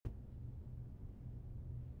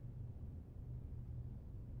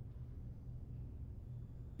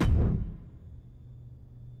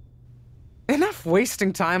enough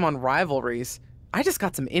wasting time on rivalries. I just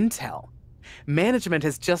got some intel. Management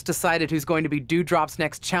has just decided who's going to be Dewdrop's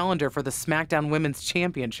next challenger for the SmackDown Women's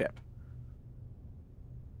Championship.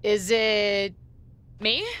 Is it...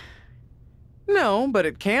 me? No, but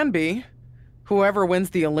it can be. Whoever wins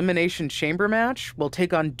the Elimination Chamber match will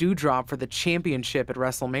take on Dewdrop for the championship at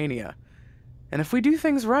WrestleMania. And if we do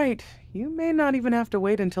things right, you may not even have to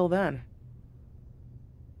wait until then.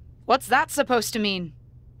 What's that supposed to mean?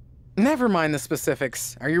 Never mind the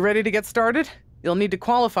specifics. Are you ready to get started? You'll need to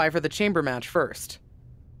qualify for the chamber match first.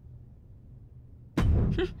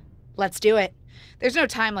 Let's do it. There's no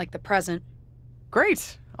time like the present.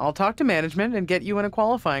 Great. I'll talk to management and get you in a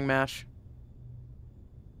qualifying match.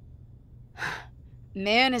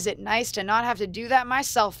 Man, is it nice to not have to do that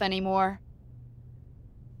myself anymore.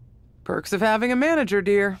 Perks of having a manager,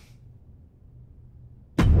 dear.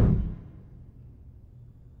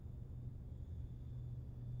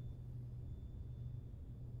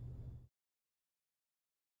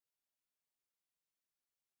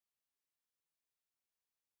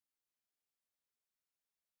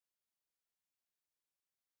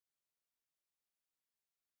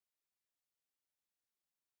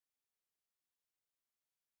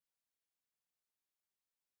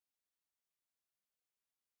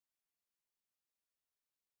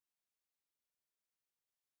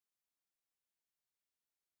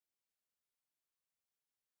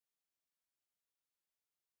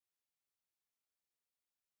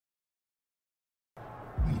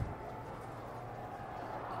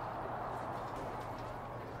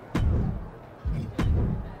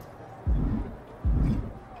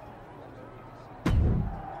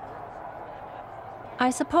 I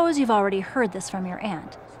suppose you've already heard this from your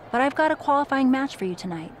aunt, but I've got a qualifying match for you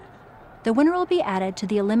tonight. The winner will be added to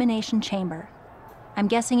the Elimination Chamber. I'm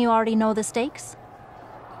guessing you already know the stakes?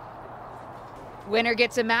 Winner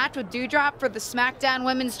gets a match with Dewdrop for the SmackDown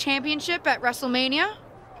Women's Championship at WrestleMania?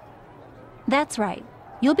 That's right.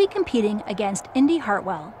 You'll be competing against Indy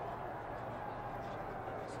Hartwell.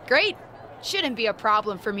 Great. Shouldn't be a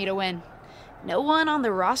problem for me to win. No one on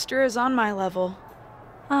the roster is on my level.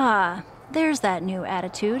 Ah, there's that new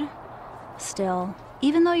attitude. Still,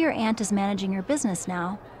 even though your aunt is managing your business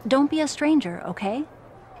now, don't be a stranger, okay?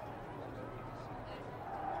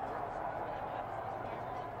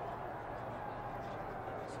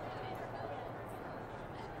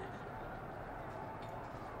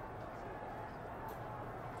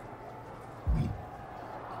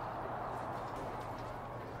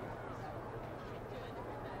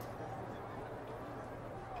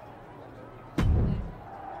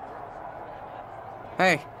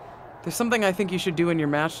 Hey, there's something I think you should do in your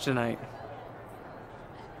match tonight.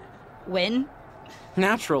 Win?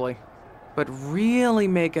 Naturally. But really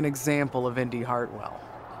make an example of Indy Hartwell.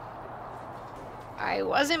 I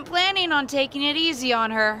wasn't planning on taking it easy on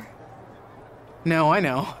her. No, I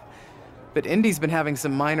know. But Indy's been having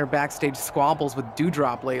some minor backstage squabbles with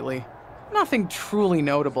Dewdrop lately. Nothing truly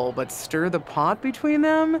notable, but stir the pot between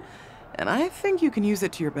them, and I think you can use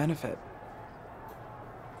it to your benefit.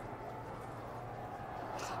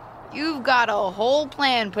 You've got a whole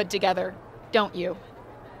plan put together, don't you?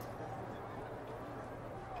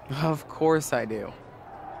 Of course I do.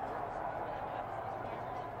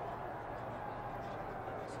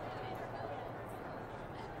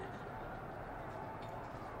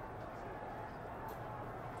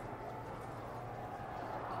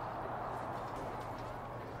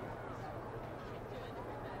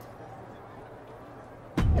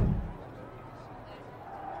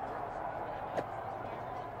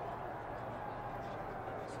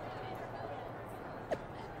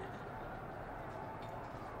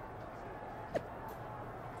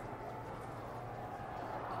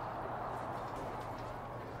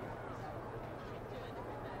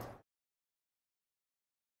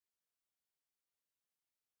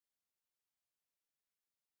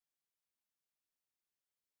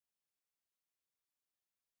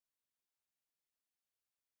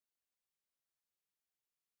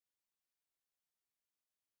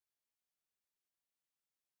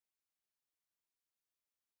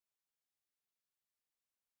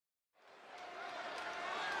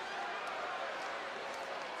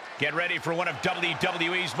 Get ready for one of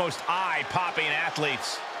WWE's most eye-popping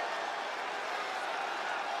athletes.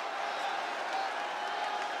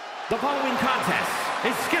 The following contest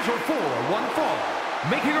is scheduled for one fall.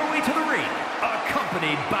 Making her way to the ring,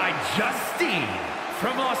 accompanied by Justine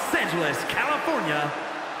from Los Angeles, California,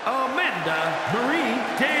 Amanda Marie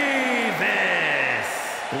Davis.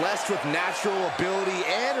 Blessed with natural ability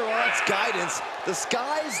and her aunt's guidance, the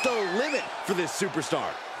sky's the limit for this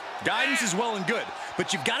superstar. Guidance is well and good,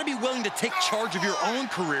 but you've got to be willing to take charge of your own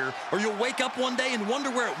career, or you'll wake up one day and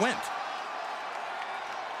wonder where it went.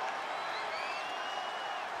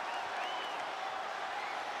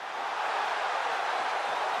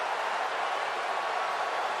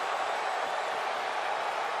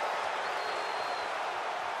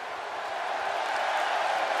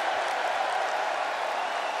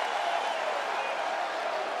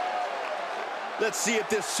 Let's see if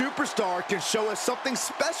this superstar can show us something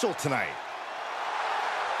special tonight.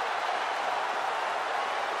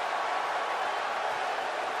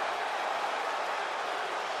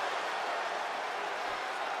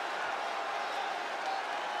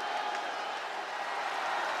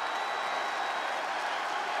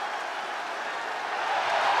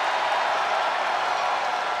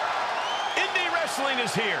 Indie wrestling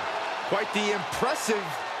is here. Quite the impressive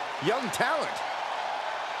young talent.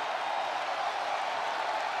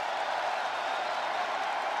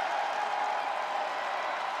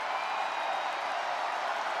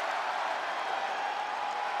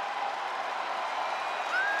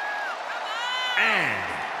 And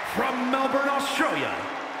from Melbourne, Australia,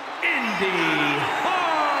 Indy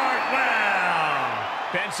Hartwell.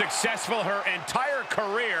 Been successful her entire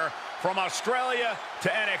career from Australia to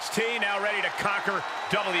NXT, now ready to conquer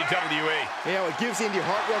WWE. Yeah, what gives Indy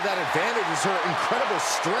Hartwell that advantage is her incredible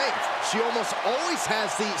strength. She almost always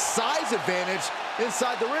has the size advantage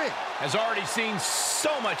inside the ring. Has already seen so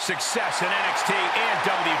much success in NXT and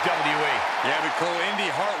WWE. Yeah, but Cole, Indy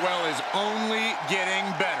Hartwell is only getting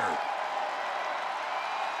better.